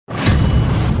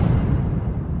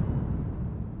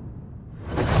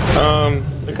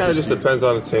It kind of just depends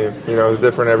on the team. You know, it's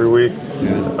different every week.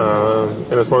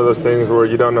 And it's one of those things where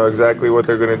you don't know exactly what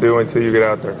they're going to do until you get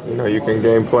out there. You know, you can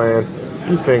game plan.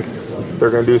 You think they're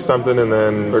going to do something, and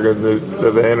then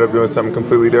they end up doing something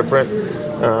completely different.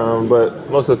 But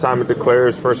most of the time it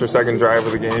declares first or second drive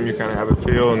of the game. You kind of have a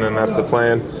feel, and then that's the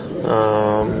plan.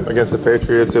 Against the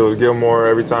Patriots, it was Gilmore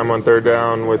every time on third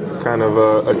down with kind of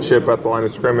a chip at the line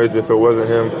of scrimmage if it wasn't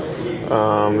him.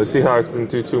 The Seahawks didn't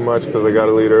do too much because they got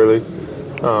a lead early.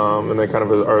 And they kind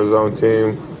of are a zone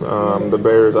team. The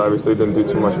Bears obviously didn't do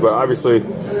too much. But obviously,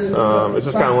 it's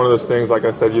just kind of one of those things, like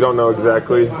I said, you don't know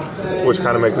exactly, which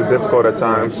kind of makes it difficult at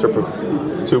times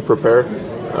to prepare.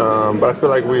 But I feel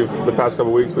like the past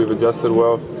couple weeks, we've adjusted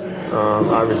well.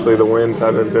 Obviously, the wins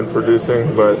haven't been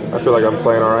producing, but I feel like I'm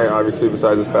playing all right, obviously,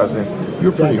 besides this past game.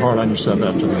 You're pretty hard on yourself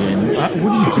after the game.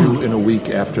 What do you do in a week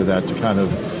after that to kind of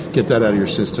get that out of your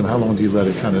system? How long do you let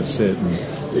it kind of sit?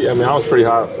 Yeah, I mean, I was pretty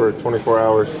hot for 24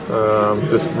 hours.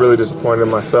 Just really disappointed in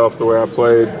myself the way I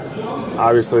played.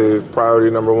 Obviously,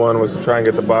 priority number one was to try and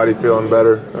get the body feeling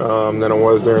better than it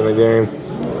was during the game.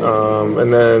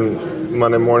 And then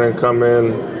Monday morning, come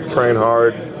in, train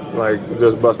hard, like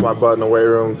just bust my butt in the weight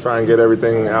room, try and get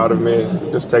everything out of me,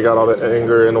 just take out all the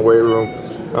anger in the weight room.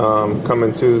 Come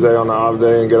in Tuesday on the off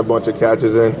day and get a bunch of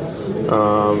catches in.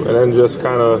 And then just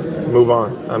kind of move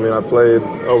on. I mean, I played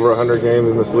over 100 games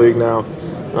in this league now.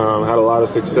 Had a lot of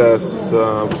success.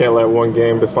 Can't let one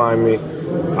game define me.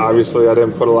 Obviously, I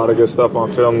didn't put a lot of good stuff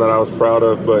on film that I was proud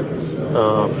of, but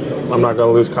I'm not going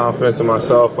to lose confidence in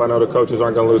myself. I know the coaches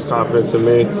aren't going to lose confidence in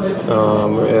me,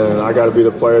 and I got to be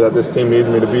the player that this team needs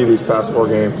me to be these past 4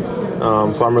 games.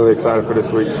 So I'm really excited for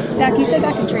this week. Zach, you said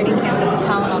back in training camp that the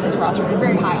talent on this roster is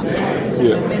very high on the talent. You said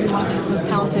it was maybe one of the most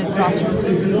talented rosters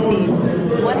you've seen.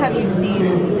 What have you seen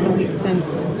in the weeks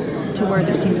since to where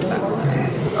this team is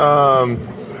found?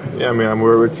 Yeah, I mean,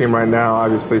 we're a team right now,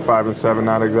 obviously 5-7,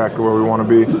 not exactly where we want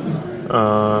to be.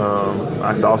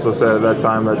 I also said at that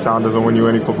time that talent doesn't win you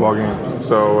any football game.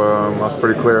 So I was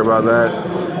pretty clear about that.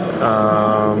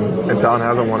 And talent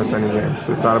hasn't won us any games.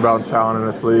 It's not about talent in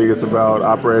this league. It's about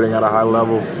operating at a high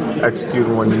level,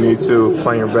 executing when you need to,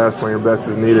 playing your best when your best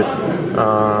is needed.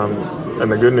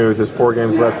 And the good news is 4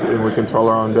 games left and we control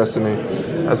our own destiny.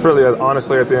 That's really,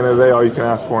 honestly, at the end of the day, all you can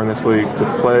ask for in this league,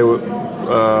 to play with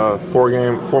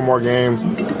 4 more games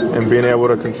and being able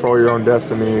to control your own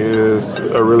destiny is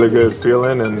a really good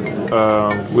feeling, and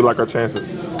we like our chances.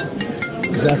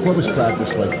 Zach, what was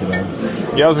practice like today?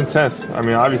 Yeah, it was intense. I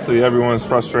mean, obviously everyone's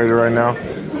frustrated right now.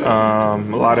 A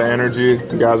lot of energy.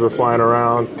 The guys were flying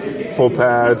around, full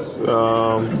pads,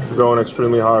 going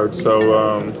extremely hard. So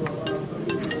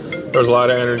there's a lot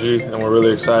of energy, and we're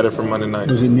really excited for Monday night.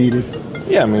 Was it needed?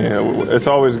 Yeah, I mean, it's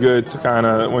always good to kind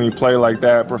of, when you play like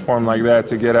that, perform like that,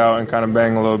 to get out and kind of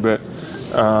bang a little bit.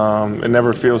 It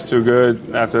never feels too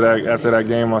good after that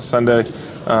game on Sunday.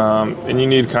 And you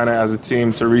need kind of, as a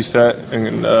team, to reset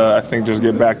and I think just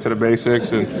get back to the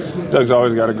basics. And Doug's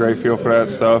always got a great feel for that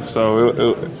stuff.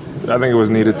 So I think it was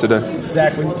needed today.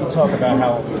 Zach, when you talk about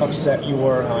how upset you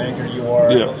were, how angry you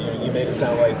are, yeah. You made it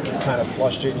sound like you kind of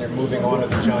flushed it and you're moving on to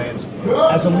the Giants.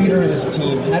 As a leader of this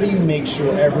team, how do you make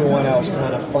sure everyone else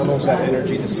kind of funnels that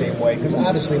energy the same way? Because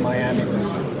obviously Miami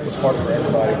was hard for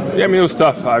everybody. Yeah, I mean, it was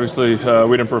tough. Obviously,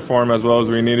 we didn't perform as well as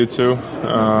we needed to.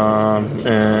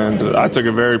 And I took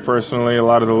it very personally. A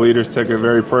lot of the leaders took it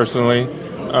very personally.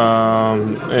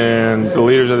 And the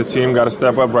leaders of the team got to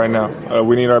step up right now.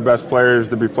 We need our best players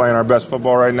to be playing our best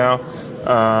football right now.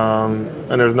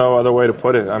 And there's no other way to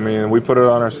put it. I mean, we put it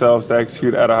on ourselves to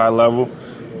execute at a high level,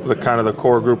 the kind of the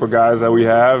core group of guys that we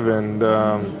have, and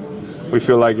we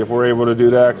feel like if we're able to do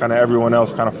that, kind of everyone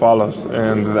else kind of follows.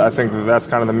 And I think that's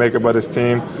kind of the makeup of this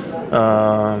team.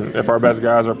 If our best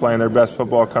guys are playing their best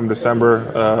football come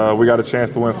December, we got a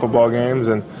chance to win football games,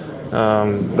 and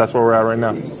that's where we're at right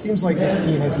now. It seems like this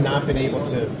team has not been able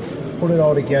to put it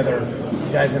all together.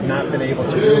 You guys have not been able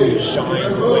to really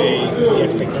shine the way the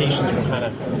expectations were kind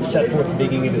of set forth at the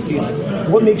beginning of the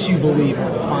season. What makes you believe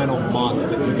over the final month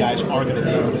that you guys are going to be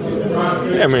able to do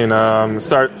that? I mean, I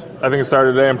think it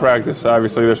started today in practice.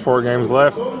 Obviously, there's 4 games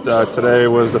left. Today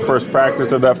was the first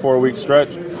practice of that 4-week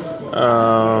stretch.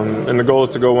 And the goal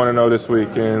is to go 1-0 this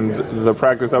week. And the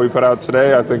practice that we put out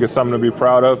today, I think, is something to be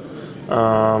proud of.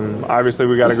 Obviously,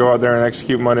 we got to go out there and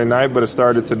execute Monday night, but it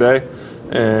started today.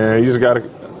 And you just got to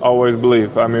always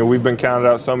believe. I mean, we've been counted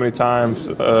out so many times,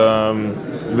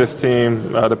 this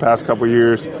team, the past couple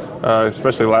years,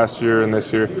 especially last year and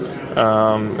this year.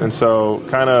 And so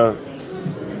kind of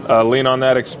lean on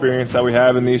that experience that we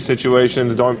have in these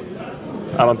situations. I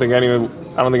don't think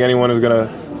anyone is going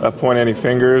to point any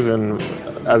fingers, and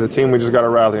as a team, we just got to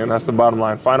rally, and that's the bottom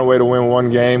line. Find a way to win one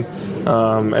game,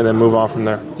 and then move on from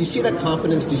there. Do you see that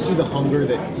confidence? Do you see the hunger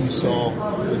that you saw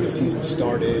when the season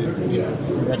started? You know,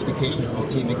 your expectations of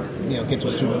this team to get to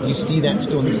a Super Bowl. Do you see that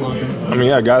still in this locker room? I mean,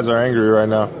 yeah, guys are angry right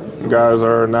now. Guys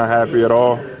are not happy at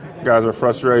all. Guys are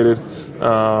frustrated,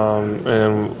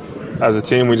 and as a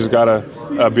team, we just got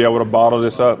to be able to bottle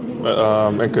this up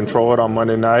and control it on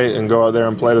Monday night and go out there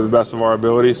and play to the best of our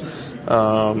abilities.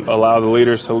 Allow the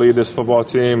leaders to lead this football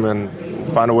team and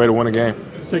find a way to win a game.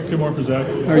 Let's take two more for Zach.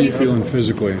 How are you feeling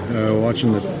physically?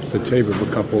 Watching the tape of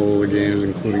a couple of the games,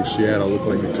 including Seattle, looked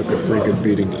like you took a pretty good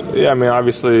beating. Yeah, I mean,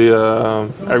 obviously,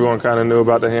 everyone kind of knew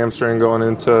about the hamstring going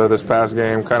into this past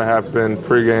game. Kind of happened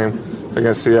pregame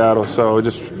against Seattle. So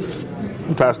just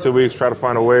the past 2 weeks, try to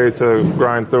find a way to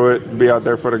grind through it, be out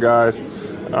there for the guys.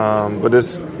 But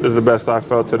this is the best I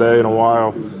felt today in a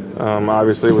while.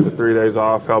 Obviously, with the 3 days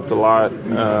off, helped a lot.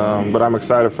 But I'm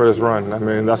excited for this run. I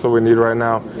mean, that's what we need right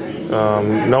now.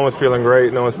 No one's feeling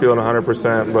great. No one's feeling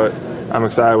 100%. But I'm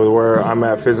excited with where I'm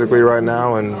at physically right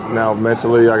now. And now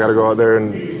mentally, I got to go out there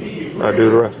and do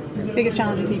the rest. Biggest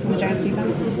challenge you see from the Giants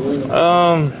defense?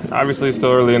 Obviously, it's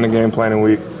still early in the game planning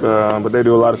week. But they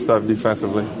do a lot of stuff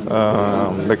defensively.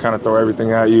 They kind of throw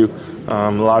everything at you. A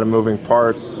lot of moving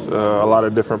parts, a lot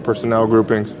of different personnel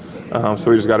groupings.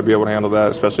 So we just got to be able to handle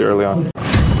that, especially early on.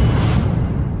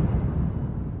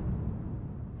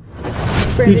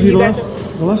 Brandon, you guys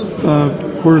the last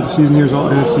quarter of the season here is all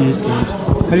NFC East games.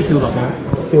 How do you feel about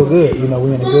that? I feel good.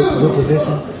 We're in a good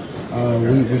position.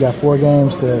 We got 4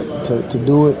 games to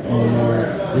do it,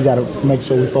 and we got to make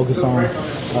sure we focus on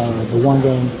the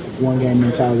one game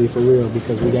mentality for real,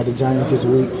 because we got the Giants this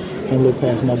week. Can't look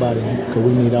past nobody because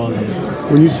we need all of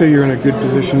them. When you say you're in a good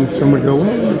position, some would go,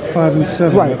 well,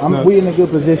 5-7. Right. We're in a good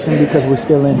position because we're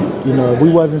still in it. If we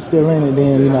wasn't still in it,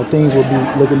 then things would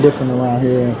be looking different around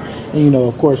here. And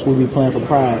of course, we'd be playing for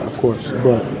pride, of course.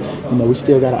 But we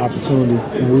still got an opportunity,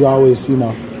 and we always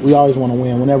want to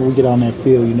win. Whenever we get on that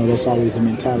field, that's always the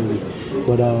mentality.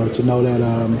 But to know that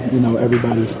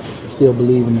everybody's still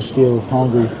believing and still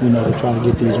hungry, to try to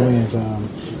get these wins.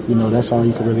 That's all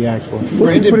you could really ask for.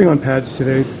 What's you putting on pads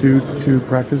today due to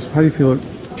practice? How do you feel it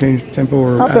changed tempo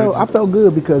or I felt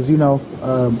good because,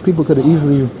 people could have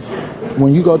easily,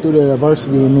 when you go through the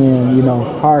adversity and then,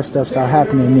 hard stuff start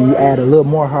happening and then you add a little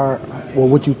more hard, or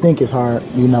what you think is hard,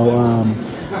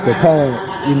 the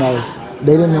pads,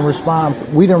 they didn't respond.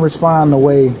 We didn't respond the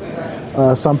way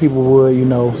some people would,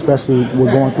 especially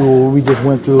we're going through what we just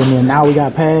went through, and then now we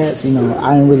got pads. I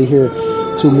didn't really hear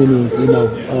too many,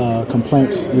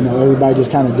 complaints. Everybody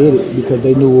just kind of did it because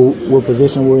they knew what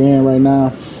position we're in right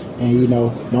now. And,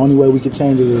 the only way we could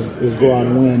change it is go out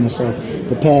and win. And so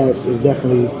the pads is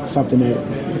definitely something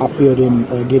that I feel didn't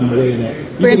get in the way of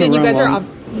that. Brandon, you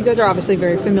guys are obviously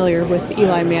very familiar with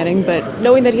Eli Manning, but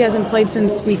knowing that he hasn't played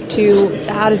since week 2,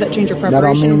 how does that change your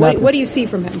preparation? What do you see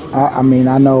from him?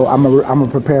 I know I'm a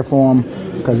prepare for him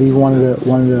because he's one of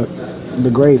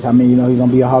the greats. He's gonna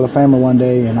be a Hall of Famer one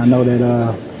day, and I know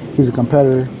that he's a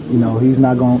competitor. He's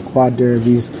not gonna go out there if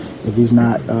he's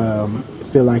not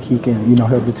feel like he can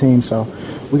help the team. So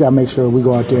we gotta make sure we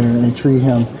go out there and treat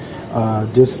him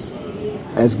just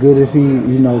as good as he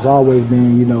has always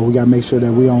been. We gotta make sure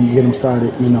that we don't get him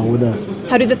started with us.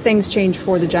 How do the things change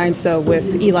for the Giants though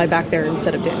with Eli back there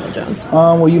instead of Daniel Jones?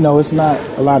 It's not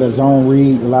a lot of zone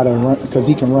read, a lot of run, because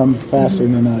he can run faster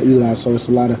than Eli. So it's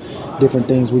a lot of different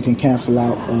things we can cancel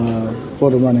out for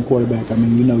the running quarterback. You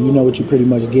know what you're pretty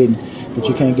much getting, but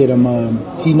you can't get him.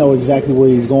 He know exactly where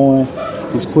he's going.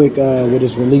 He's quick with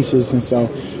his releases, and so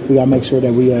we got to make sure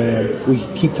that we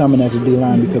keep coming as a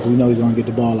D-line because we know he's going to get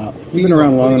the ball out. You've been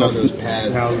around long enough. Those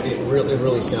pads, it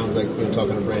really sounds like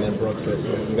talking to Brandon Brooks that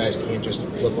you guys can't just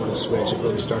flip on a switch. It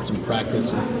really starts in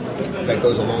practice, and that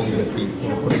goes along with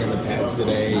putting on the pads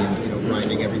today and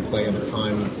grinding every play at a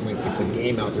time. Like it's a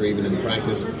game out there, even in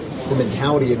practice. The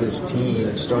mentality of this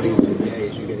team starting today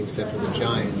as you're getting set for the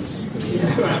Giants.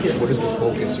 What is the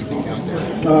focus you think out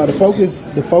there?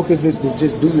 The focus is to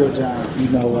just do your job.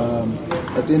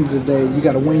 At the end of the day, you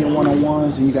got to win your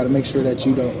one-on-ones, and you got to make sure that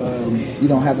you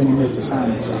don't have any missed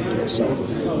assignments out there. So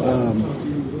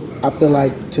I feel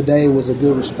like today was a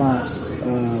good response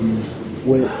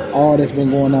with all that's been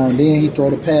going on. Then he throw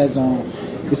the pads on.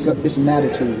 It's an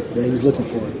attitude that he's looking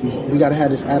for. We got to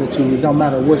have this attitude. It don't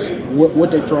matter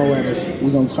what they throw at us.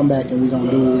 We're gonna come back and we're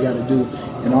gonna do what we got to do.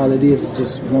 And all it is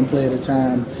just one play at a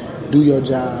time. Do your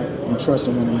job and trust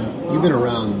in one another. You've been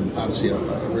around obviously a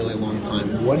really long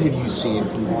time. What have you seen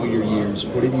from all your years?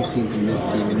 What have you seen from this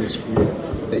team and this group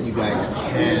that you guys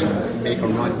can make a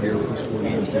run here with these 4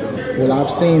 games to go? Well, I've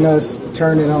seen us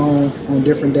turn it on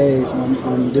different days.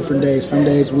 On different days, some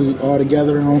days we all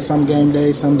together on some game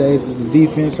days. Some days it's the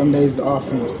defense. Some days the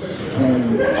offense.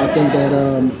 And I think that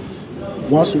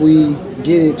once we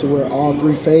get it to where all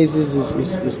 3 phases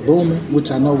is booming,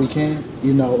 which I know we can,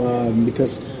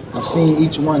 because I've seen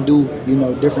each one do,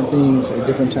 different things at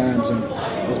different times, and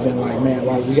it's been like, man,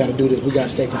 wow, we got to do this. We got to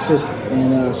stay consistent,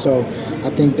 and so I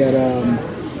think that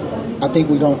I think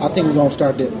we're gonna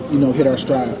start to hit our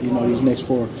stride, these next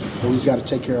 4. But we just got to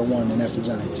take care of one, and that's the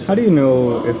Giants. How do you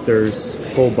know if there's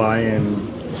full buy-in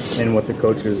in what the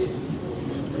coach's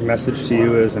message to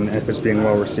you is, and if it's being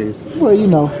well received? Well, you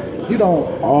don't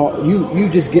you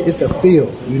just get, it's a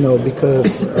feel,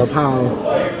 because of how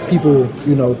people,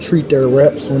 treat their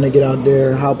reps when they get out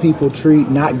there, how people treat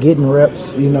not getting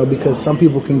reps, because some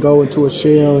people can go into a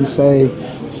shell and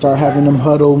start having them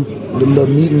huddle, the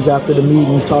meetings after the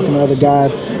meetings, talking to other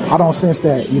guys. I don't sense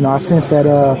that. I sense that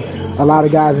a lot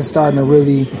of guys are starting to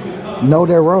really know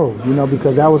their role,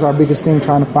 because that was our biggest thing,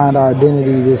 trying to find our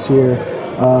identity this year,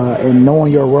 and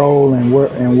knowing your role and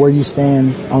where you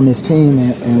stand on this team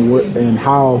and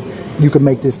how you can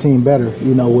make this team better,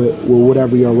 with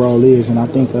whatever your role is. And I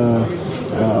think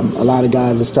a lot of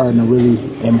guys are starting to really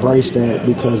embrace that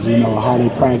because, how they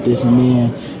practice. And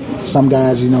then some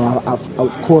guys,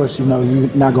 of course, you're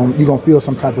gonna feel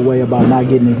some type of way about not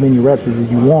getting as many reps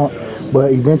as you want,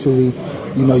 but eventually,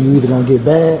 you either gonna get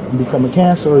bad and become a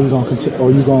cancer, or you're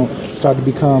gonna start to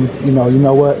become, you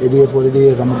know what, it is what it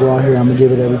is. I'm gonna go out here, I'm gonna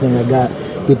give it everything I got,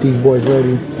 get these boys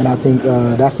ready. And I think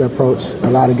that's the approach a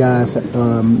lot of guys,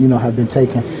 have been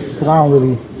taking. Because I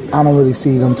don't really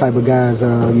see them type of guys,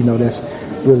 that's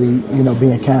really,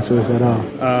 being cancerous at all.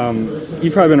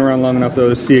 You've probably been around long enough though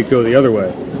to see it go the other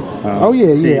way.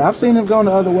 Yeah. I've seen it going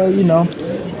the other way.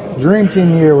 Dream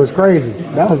Team year was crazy.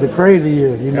 That was the crazy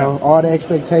year, all the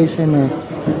expectation, and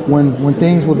when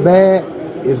things was bad,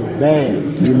 it was bad,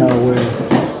 where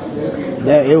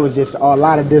that it was just a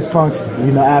lot of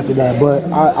dysfunction, after that. But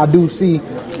I do see,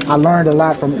 I learned a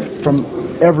lot from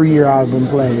every year I've been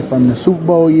playing, from the Super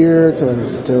Bowl year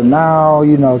to now,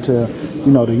 to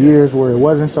the years where it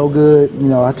wasn't so good.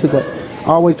 I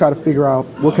always try to figure out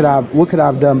what could I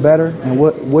have done better, and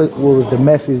what was the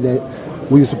message that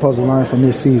we were supposed to learn from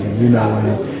this season,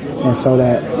 and so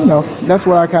that, that's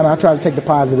where I try to take the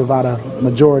positive out of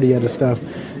majority of the stuff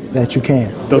that you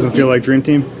can. Doesn't feel like Dream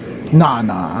Team?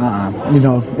 Nah.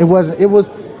 It was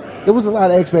a lot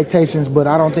of expectations, but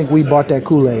I don't think we bought that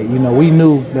Kool-Aid. We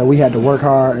knew that we had to work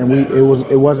hard, and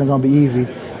it wasn't going to be easy,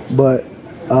 but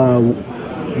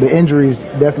the injuries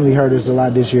definitely hurt us a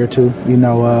lot this year too.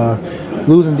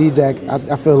 Losing D-Jack,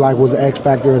 I feel like was an X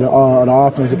factor of the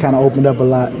offense. It kind of opened up a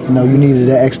lot. You needed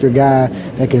that extra guy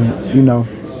that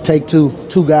can, take two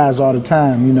guys all the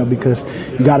time, because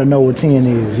you got to know where 10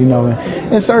 is,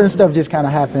 and certain stuff just kind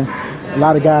of happened. A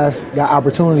lot of guys got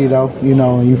opportunity though,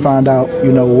 and you find out,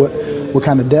 what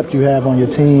kind of depth you have on your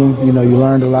team. You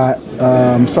learned a lot.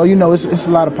 So it's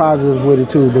a lot of positives with it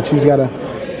too. But you just gotta,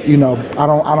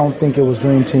 I don't think it was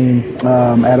Dream Team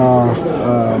at all.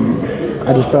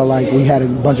 I just felt like we had a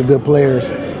bunch of good players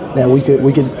that we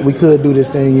could do this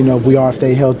thing, if we all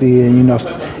stay healthy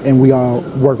and we all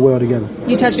work well together.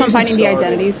 You touched on finding the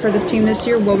identity for this team this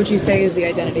year. What would you say is the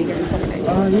identity here in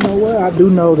 2019? I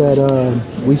do know that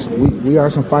we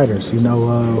are some fighters. We're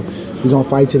gonna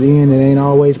fight to the end. It ain't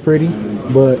always pretty,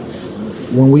 but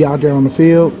when we out there on the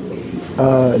field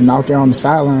and out there on the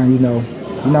sideline, you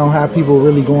don't have people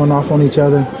really going off on each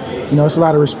other. It's a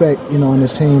lot of respect, in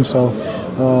this team. So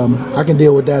I can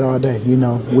deal with that all day.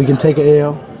 We can take an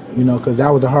L. Because that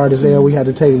was the hardest L we had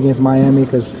to take against Miami.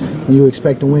 Because when you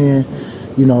expect to win,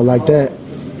 like that,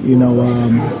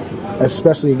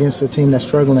 especially against a team that's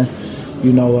struggling,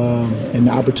 and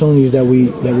the opportunities that we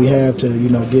have to,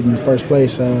 get in first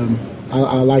place.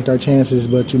 I liked our chances,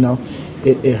 but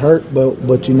it hurt. But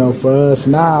for us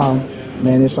now,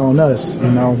 man, it's on us.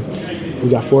 We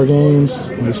got 4 games,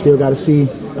 and we still got to see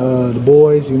the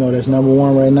boys. That's number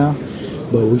 1 right now.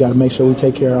 But we got to make sure we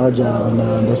take care of our job, and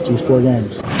that's these 4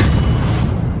 games.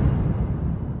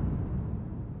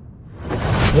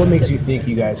 What makes you think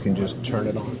you guys can just turn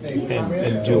it on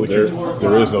and do what you do?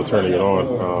 There is no turning it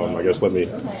on. I guess let me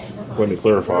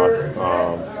clarify.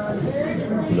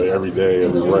 Every day,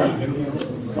 every rep,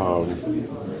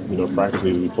 practice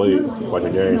needs to be played like a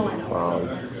game.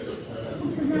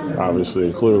 Obviously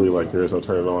and clearly, like there is no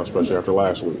turning it on, especially after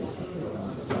last week.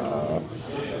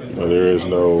 There is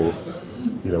no,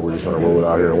 we're just going to roll it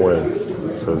out here and win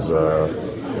because in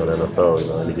the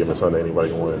NFL, any given Sunday, anybody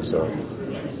can win. So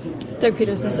Doug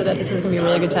Peterson said that this is going to be a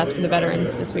really good test for the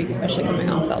veterans this week, especially coming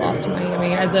off that loss to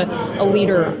Miami. As a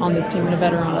leader on this team and a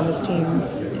veteran on this team,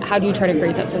 how do you try to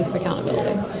create that sense of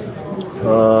accountability?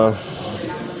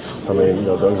 I mean,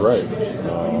 Doug's right.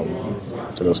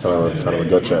 It was kind of a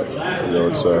gut check.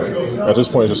 It's at this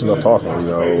point, it's just enough talking.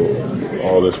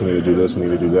 All this, we need to do this, we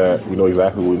need to do that. We know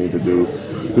exactly what we need to do.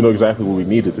 We know exactly what we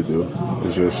needed to do.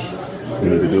 It's just we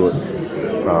need to do it.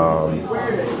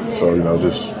 So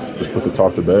just put the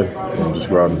talk to bed and just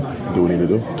go out and do what we need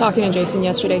to do. Talking to Jason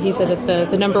yesterday, he said that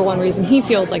the number one reason he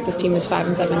feels like this team is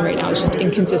 5-7 right now is just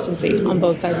inconsistency on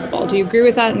both sides of the ball. Do you agree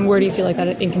with that? And where do you feel like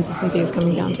that inconsistency is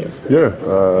coming down to? Yeah,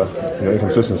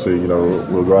 inconsistency.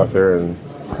 We'll go out there and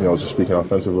just speaking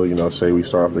offensively, say we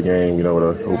start off the game, with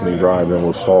an opening drive, then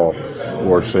we'll stall,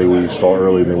 or say we stall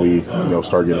early, then we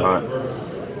start getting hot.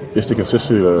 It's the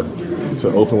consistency to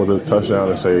open with a touchdown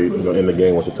and say, end the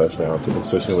game with a touchdown, to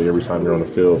consistently every time you're on the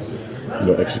field,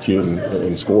 execute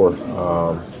and score.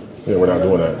 We're not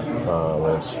doing that.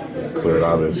 It's clear and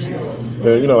obvious.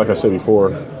 And, like I said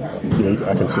before,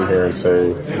 I can sit here and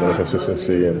say,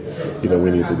 consistency and,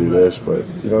 we need to do this, but,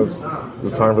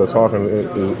 the time for the talking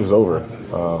is over.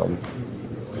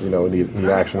 We need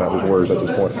action, not just words at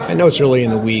this point. I know it's early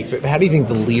in the week, but how do you think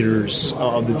the leaders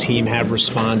of the team have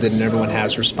responded, and everyone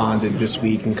has responded this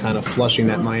week in kind of flushing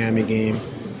that Miami game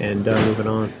and moving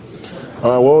on?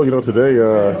 Today,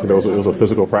 it was a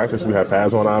physical practice. We had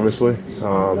pads on, obviously.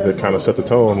 That kind of set the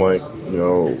tone,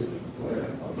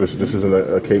 this isn't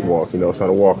a cakewalk. It's not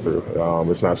a walkthrough.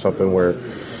 It's not something where,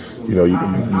 you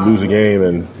lose a game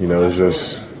and, it's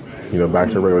just,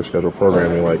 back to regular schedule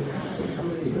programming.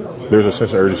 There's a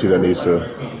sense of urgency that needs to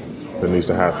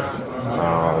happen.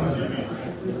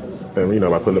 And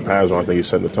by putting the pads on, I think he's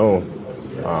setting the tone.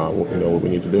 What we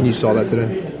need to do. And you saw that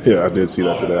today? Yeah, I did see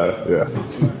that today. Yeah.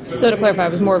 So to clarify,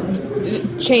 it was more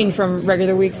change from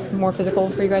regular weeks, more physical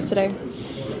for you guys today?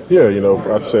 Yeah,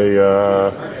 I'd say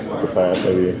the past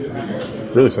maybe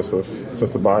really since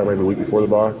the bye, maybe a week before the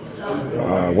bye.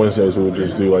 Wednesdays we would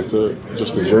just do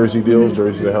the jersey deals,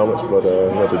 jerseys and helmets. But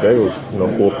today was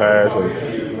full pads,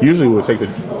 and usually we would take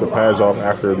the pads off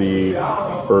after the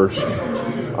first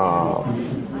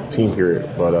team period.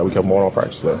 But we kept them on all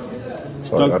practice day.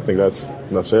 So Doug, I think that's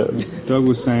it. Doug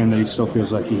was saying that he still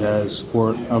feels like he has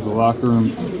support of the locker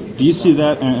room. Do you see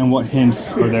that, and what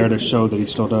hints are there to show that he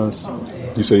still does?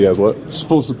 You say he has what?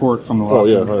 Full support from the locker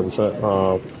room. Oh, yeah,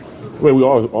 100%. We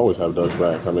always have Doug's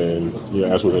back.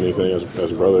 As with anything, as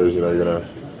brothers, you're going to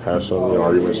have some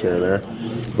arguments here and there.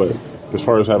 But as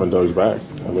far as having Doug's back,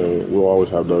 we'll always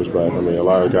have Doug's back. A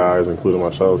lot of guys, including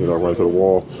myself, run to the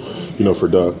wall, for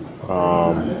Doug.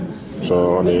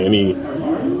 So,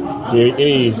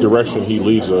 any direction he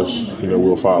leads us,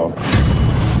 we'll follow.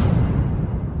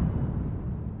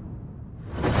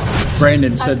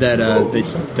 Brandon said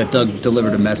that Doug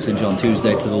delivered a message on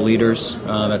Tuesday to the leaders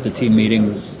at the team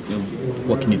meeting.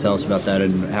 What can you tell us about that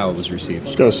and how it was received?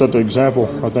 Just got to set the example.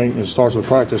 I think it starts with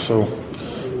practice. So,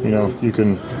 you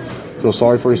can feel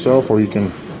sorry for yourself, or you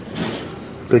can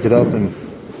pick it up and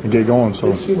get going.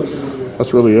 So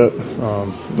that's really it.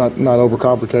 Not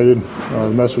overcomplicated. The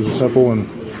message is simple, and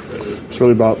it's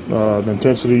really about the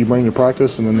intensity you bring to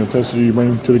practice and then the intensity you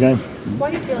bring to the game.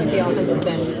 Why do you feel like the offense has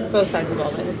been, both sides of the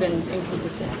ball, has been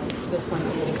inconsistent to this point?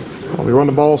 Well, we run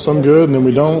the ball some good, and then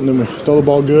we don't, and then we throw the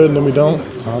ball good, and then we don't.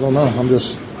 I don't know.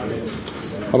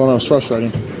 It's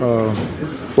frustrating.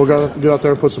 We'll get out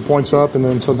there and put some points up, and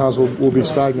then sometimes we'll be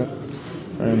stagnant.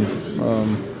 And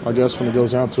I guess when it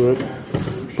goes down to it,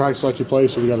 practice like you play,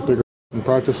 so we got to pick it up in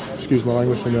practice, excuse my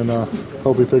language, and then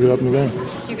hopefully pick it up in the game.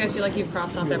 Do you guys feel like you've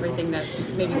crossed off everything that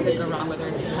maybe could go wrong, whether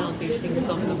it's a penalty, shooting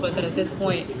yourself in the foot, that at this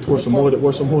point... Where's some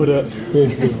wood at?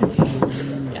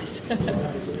 Yes.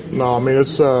 No,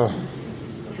 it's...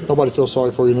 nobody feels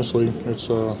sorry for you in this league. It's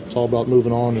all about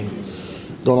moving on and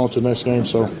going on to the next game.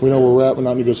 So we know where we're at. We're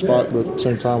not in a good spot, but at the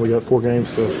same time, we got 4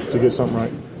 games to get something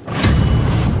right.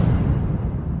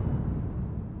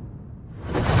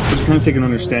 Just kind of take an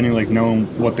understanding, knowing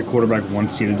what the quarterback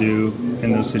wants you to do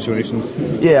in those situations.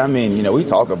 Yeah, we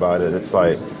talk about it. It's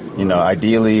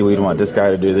ideally we'd want this guy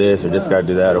to do this or this guy to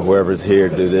do that, or whoever's here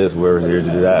to do this, whoever's here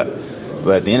to do that.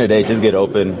 But at the end of the day, just get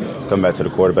open, come back to the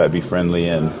quarterback, be friendly,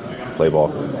 and play ball.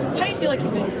 How do you feel like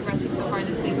you've been progressing so far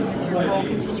this season with your role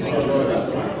continuing to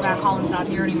progress? Matt Collins not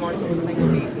here anymore, so it looks like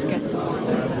maybe get some more of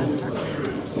those targets.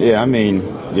 Yeah,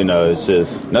 it's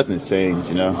just nothing's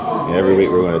changed. Every week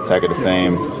we're going to attack it the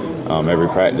same. Every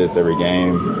practice, every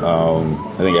game.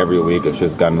 I think every week it's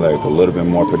just gotten a little bit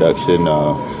more production.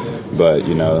 But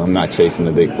I'm not chasing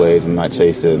the big plays. I'm not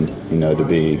chasing to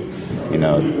be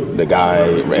the guy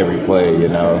every play.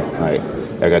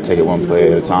 I got to take it one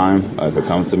play at a time. If it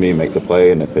comes to me, make the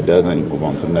play, and if it doesn't, you move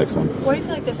on to the next one. Why do you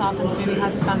feel like this offense maybe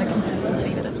hasn't found the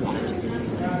consistency that it's wanted to this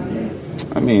season?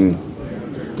 I mean,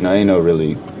 ain't no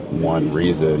really one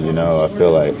reason, I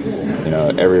feel like,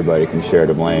 everybody can share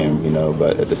the blame,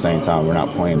 but at the same time, we're not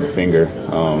pointing the finger,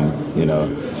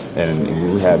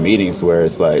 and we have meetings where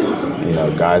it's like,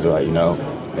 guys are like,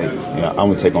 hey, I'm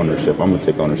going to take ownership.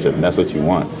 And that's what you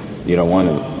want. You don't want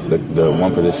the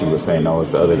one position you're saying, no, it's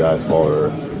the other guy's fault,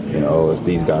 or, it's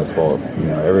these guys' fault.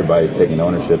 Everybody's taking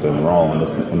ownership, and we're all in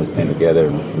this thing together,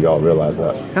 and we all realize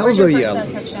that. Where's your first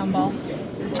touchdown ball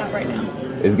at right now?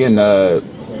 It's getting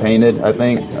painted, I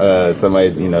think.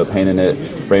 Somebody's, painting it,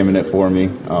 framing it for me.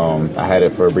 I had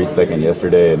it for a brief second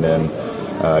yesterday, and then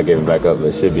I gave it back up.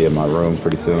 It should be in my room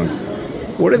pretty soon.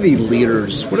 What are the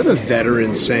leaders, what are the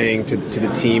veterans saying to the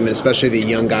team, and especially the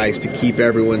young guys, to keep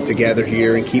everyone together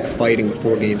here and keep fighting with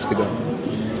 4 games to go?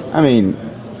 I mean,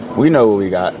 we know what we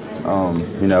got.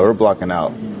 We're blocking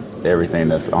out everything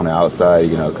that's on the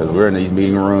outside, because we're in these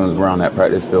meeting rooms, we're on that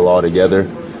practice field all together.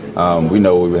 We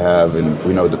know what we have, and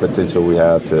we know the potential we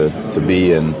have to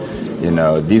be. And,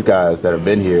 these guys that have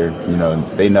been here,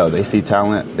 they see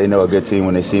talent. They know a good team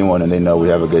when they see one, and they know we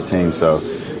have a good team. So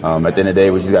at the end of the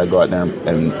day, we just got to go out there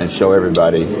and show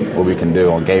everybody what we can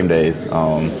do on game days.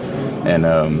 We're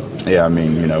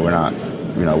not,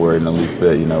 we're in the least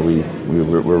bit,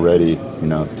 we're ready,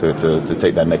 to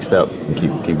take that next step and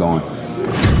keep going.